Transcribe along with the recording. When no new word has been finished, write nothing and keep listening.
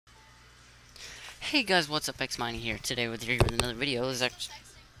Hey guys, what's up? X Mining here today with another video.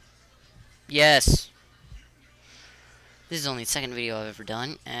 Yes, this is only the second video I've ever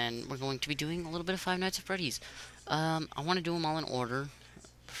done, and we're going to be doing a little bit of Five Nights at Freddy's. I want to do them all in order,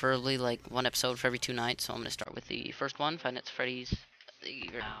 preferably like one episode for every 2 nights. So I'm going to start with the first one, Five Nights at Freddy's.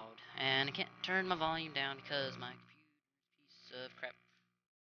 Loud, and I can't turn my volume down because my computer's piece of crap.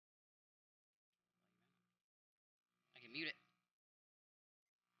 I can mute it.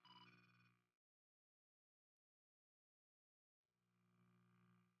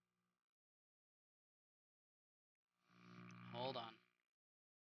 Hold on.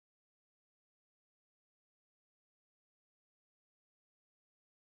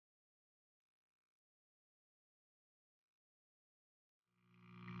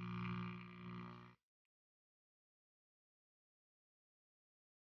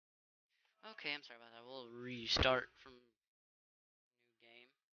 Okay, I'm sorry about that. We'll restart from new game.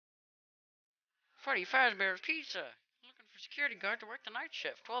 Freddy Fazbear's Pizza. Looking for security guard to work the night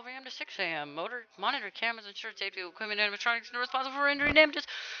shift, 12 a.m. to 6 a.m. Monitor cameras, ensure safety of equipment, animatronics, and are responsible for injury and damages.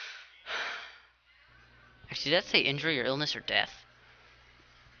 Actually, did that say injury or illness or death?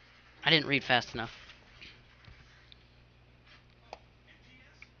 I didn't read fast enough.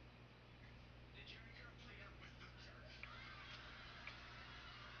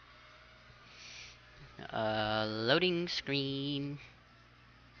 Loading screen.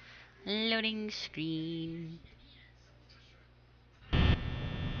 Loading screen.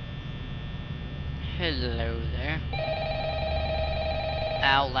 Hello there.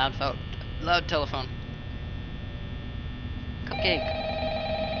 Ow, loud telephone. Cupcake.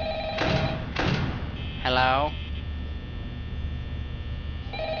 Hello?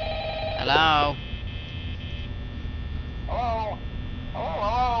 Hello? Hello?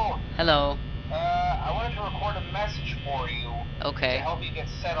 Hello? Hello. I wanted to record a message for you Okay. to help you get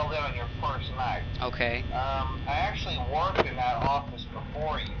settled in on your first night. Okay. I actually worked in that office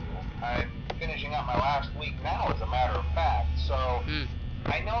before you. I'm finishing up my last week now, as a matter of fact, so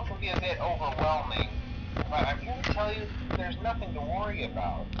I know it can be a bit overwhelming, but I'm here to tell you there's nothing to worry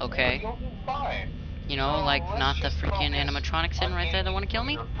about. Okay. You'll do fine. You know, So like, not the let's just freaking focus animatronics sitting on right there that want to kill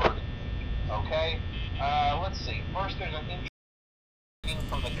me? your first week, okay? Let's see. First, there's an intro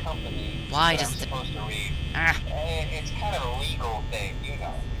from the company. Why that does I'm supposed to read. Ah. It's kind of a legal thing, you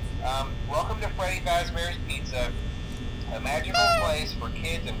know. Welcome to Freddy Fazbear's Pizza, a magical place for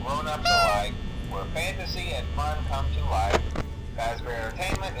kids and grown-ups alike, where fantasy and fun come to life. Fazbear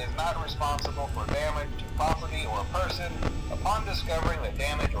Entertainment is not responsible for damage to property or person. Upon discovering that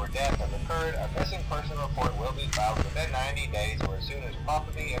damage or death has occurred, a missing person report will be filed within 90 days or as soon as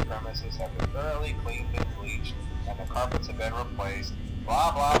property and premises have been thoroughly cleaned and bleached and the carpets have been replaced.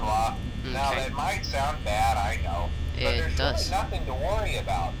 Blah, blah, blah. Okay. Now, that might sound bad, I know. But there's really nothing to worry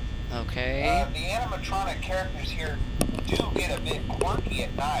about. Okay. The animatronic characters here do get a bit quirky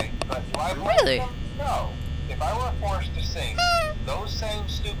at night, but do I blame Really? them? No. If I were forced to sing those same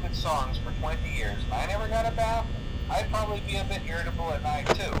stupid songs for 20 years and I never got a bath, I'd probably be a bit irritable at night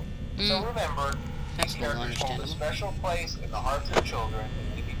too. So remember, these characters hold a special place in the hearts of children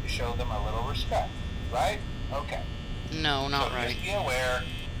and we need to show them a little respect, right? Okay. No, not so right. Just be aware,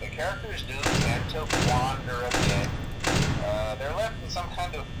 the characters do tend to wander a bit. They're left in some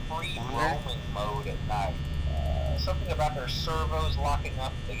kind of free roaming mode at night. Something about their servos locking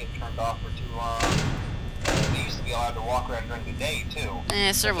up if they get turned off for too long. They used to be allowed to walk around during the day too.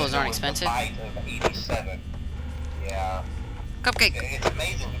 Servos aren't expensive. The bite of 87. Yeah. Cupcake. It's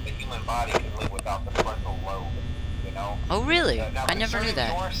amazing that the human body can live without the frontal lobe, you know? Oh, really? Now, I never knew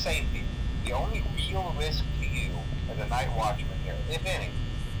that. Your safety, the only real risk to you as a night watchman here, if any,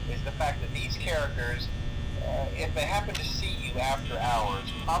 is the fact that these characters, if they happen to see you after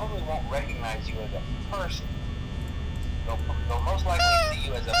hours, probably won't recognize you as a person. They'll most likely see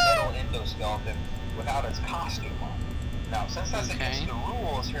you as a metal endoskeleton without its costume on. Now, since that's against the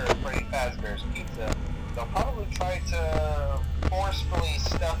rules here at Freddy Fazbear's Pizza, they'll probably try to forcefully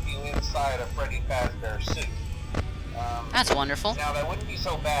stuff you inside a Freddy Fazbear suit. That's wonderful. Now, that wouldn't be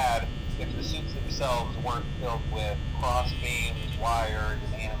so bad if the suits themselves weren't filled with cross beams, wires,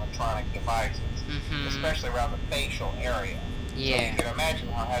 and animatronic devices, especially around the facial area. Yeah. So you can imagine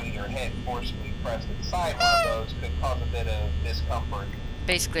how having your head forcibly pressed inside one of those could cause a bit of discomfort.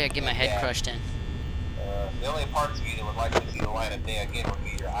 Basically, I'd get my head crushed in. The only parts of you that would likely see the light of day again would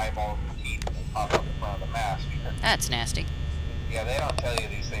be your eyeballs and teeth that pop up in front of the mask. That's nasty. Yeah, they don't tell you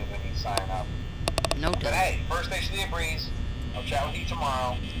these things when you sign up. No doubt. But hey, first station of the breeze. I'll chat with you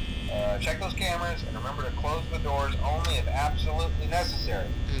tomorrow. Check those cameras and remember to close the doors only if absolutely necessary.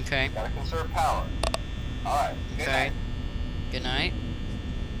 Okay. Gotta conserve power. Alright, good night. Good night.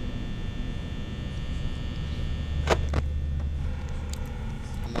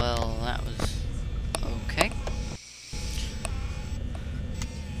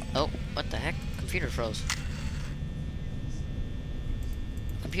 froze.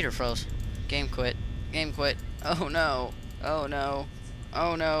 Computer froze. Game quit. Game quit. Oh no. Oh no.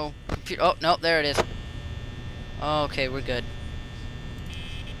 Oh no. Oh no, there it is. Okay, we're good.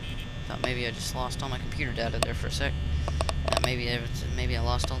 Thought maybe I just lost all my computer data there for a sec. Maybe I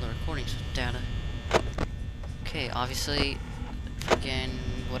lost all the recordings data. Okay, obviously, freaking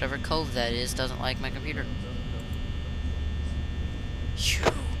whatever cove that is doesn't like my computer.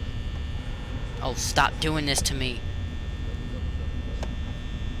 Phew. Oh, stop doing this to me.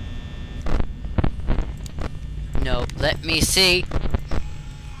 No, let me see.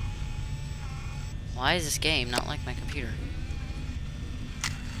 Why is this game not like my computer?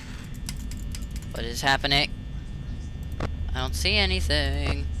 What is happening? I don't see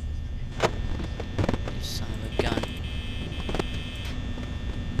anything. You son of a gun.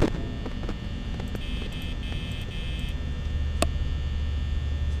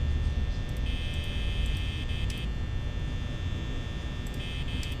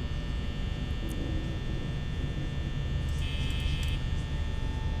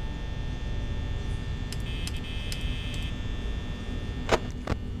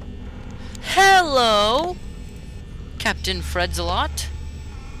 Hello, Captain FREDDYS.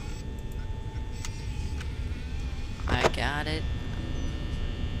 I got it.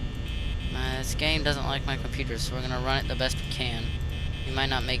 This game doesn't like my computer, so we're gonna run it the best we can. We might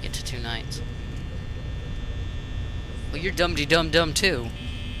not make it to 2 nights. Well, you're dum-de-dum-dum too.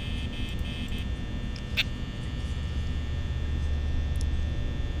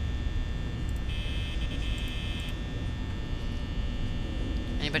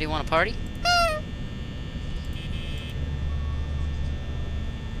 Anybody want a party?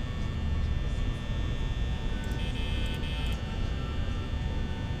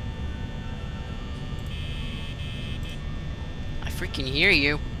 I freaking hear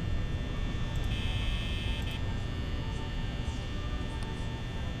you.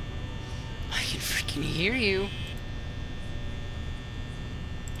 I can freaking hear you.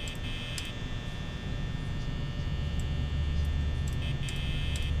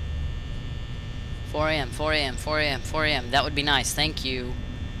 4 a.m., 4 a.m., 4 a.m., 4 a.m. That would be nice, thank you.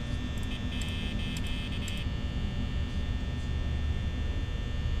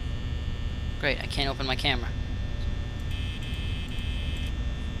 Great, I can't open my camera.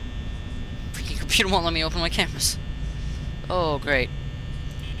 Freaking computer won't let me open my cameras. Oh, great.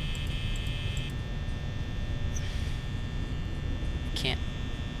 Can't.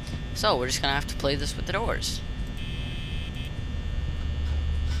 So, we're just gonna have to play this with the doors.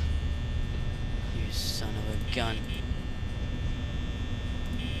 You son of a gun.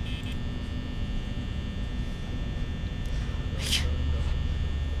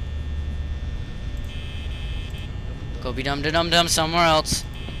 Go be dum-de-dum-dum somewhere else.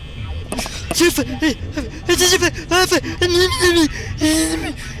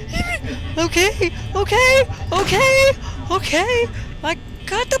 Okay, okay, okay, okay. I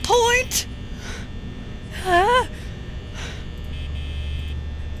got the point.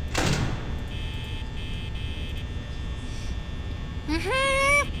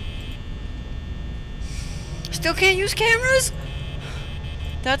 Still can't use cameras?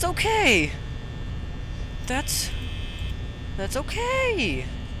 That's okay. That's okay.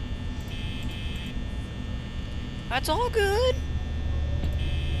 That's all good.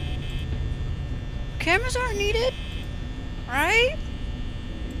 Cameras aren't needed, right?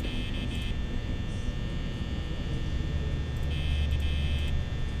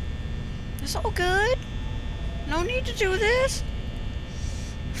 It's all good. No need to do this.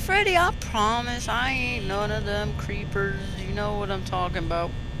 Freddy, I promise I ain't none of them creepers. You know what I'm talking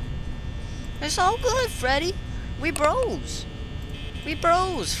about. It's all good, Freddy. We bros. We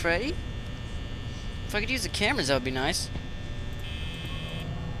bros, Freddy. If I could use the cameras, that would be nice.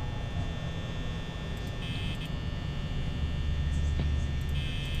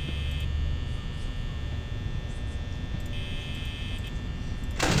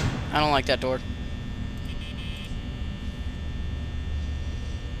 I don't like that door.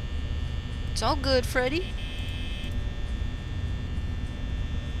 It's all good, Freddy.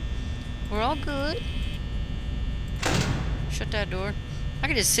 We're all good. Shut that door. I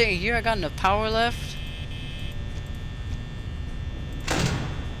can just sit in here. I got enough power left.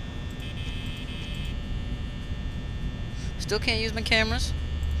 Still can't use my cameras.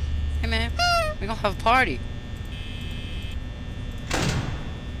 Hey man, we gonna have a party.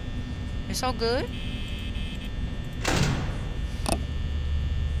 It's all good.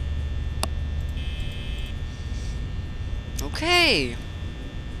 Okay.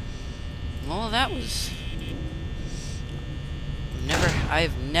 Well, that was...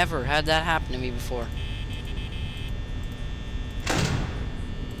 I've never had that happen to me before.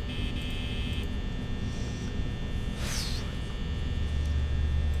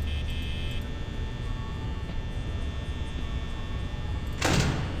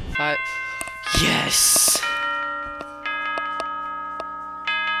 Yes!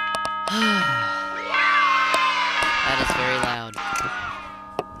 That is very loud.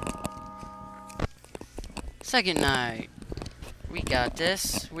 Second night. We got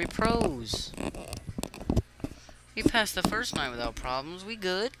this. We pros. We passed the first night without problems. We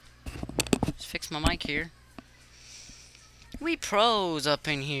good. Just fix my mic here. We pros up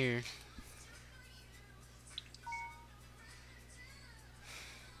in here.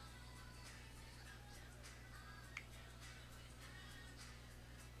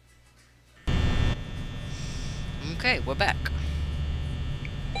 Okay, we're back.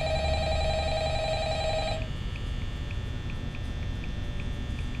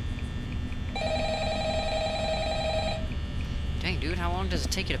 Dang, dude, how long does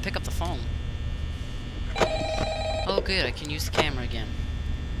it take you to pick up the phone? Oh, good, I can use the camera again.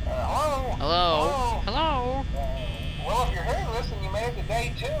 Hello? Hello? Hello? Well, if you're hearing this and you made it to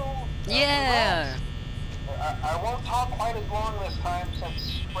day 2... Yeah! I won't talk quite as long this time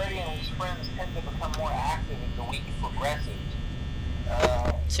since Freddy and his friends tend to become more active as the week progresses.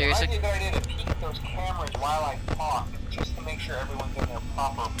 Seriously? It might be a good idea to peek at those cameras while I talk, just to make sure everyone's in their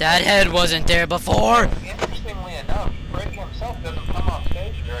proper place. That head wasn't there before! Interestingly enough, Freddy himself doesn't come off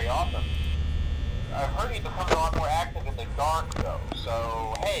stage very often. I've heard he becomes a lot more active in the dark, though,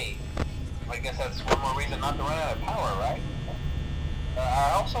 so hey, I guess that's one more reason not to run out of power, right?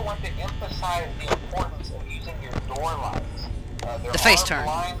 I also want to emphasize the importance of using your door lights. There The face are turn.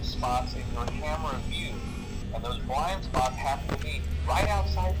 blind spots in your camera view, and those blind spots happen to be right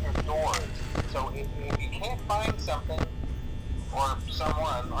outside your doors. So if you can't find something or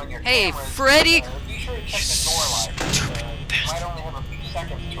someone on your Hey, cameras, Freddy! Be sure to check the door lights. You might only have a few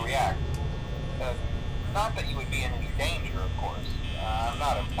seconds to react. Not that you would be in any danger, of course. I'm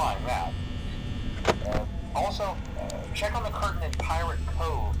not implying that. Also, check on the curtain in Pirate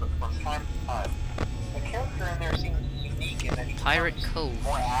Cove from time to time. The character in there seems unique in that he Pirate becomes Cove.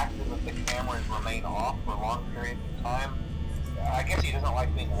 more active if the cameras remain off for long periods of time. I guess he doesn't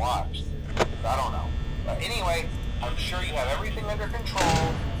like being watched. I don't know. Anyway, I'm sure you have everything under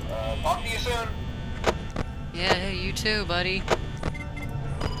control. Talk to you soon. Yeah, hey, you too, buddy.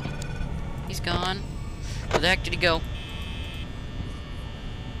 He's gone. Where the heck did he go?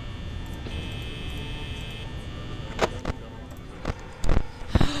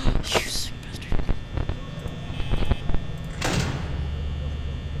 You sick bastard.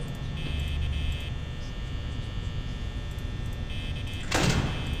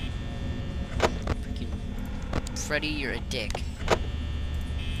 Freaking Freddy, you're a dick.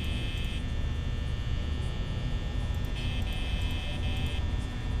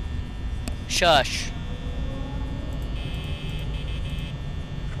 Shush.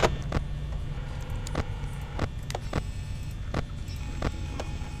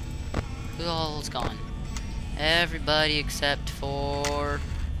 Who all's gone? Everybody except for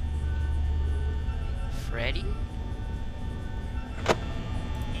Freddy?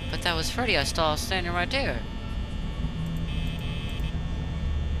 But that was Freddy I saw standing right there.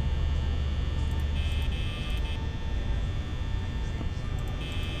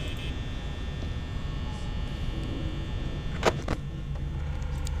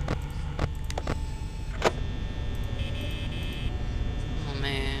 Oh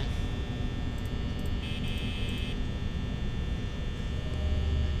man.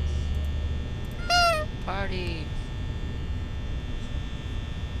 Party.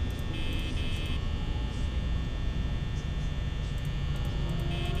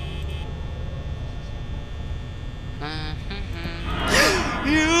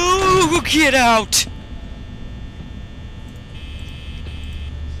 You get out!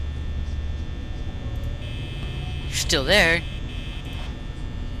 You're still there.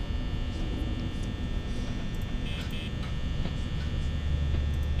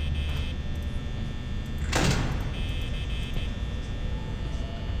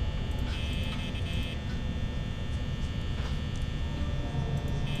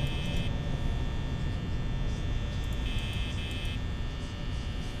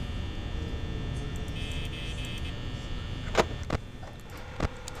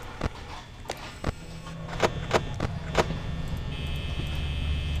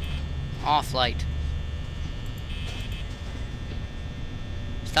 Off light.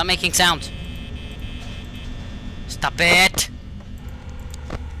 Stop making sounds. Stop it.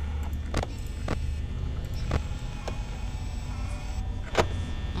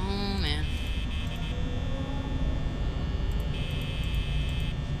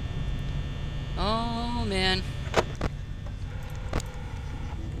 man.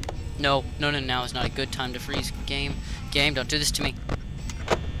 No, now is not a good time to freeze game. Game, don't do this to me.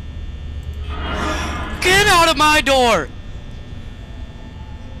 Get out of my door!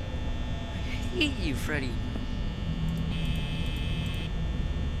 I hate you, Freddy.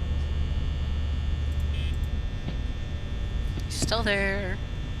 He's still there.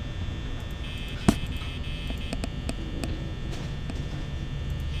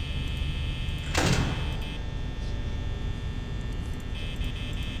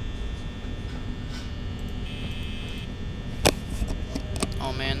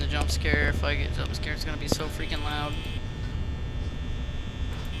 Oh man, the jump scare, if I get jump scared, it's gonna be so freaking loud.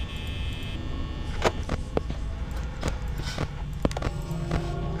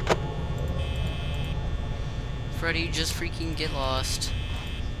 Freddy, just freaking get lost.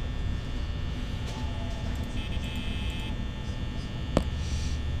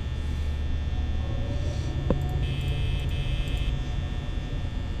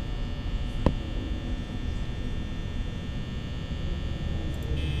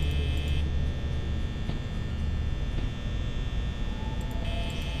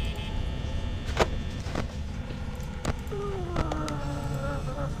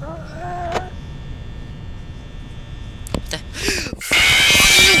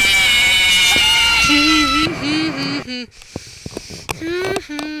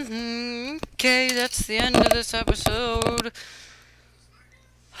 Okay, that's the end of this episode.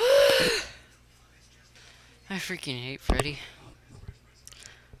 I freaking hate Freddy.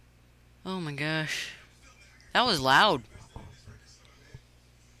 Oh my gosh. That was loud.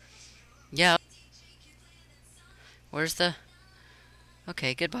 Yeah. Where's the...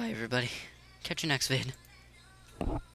 Okay, goodbye everybody. Catch you next vid.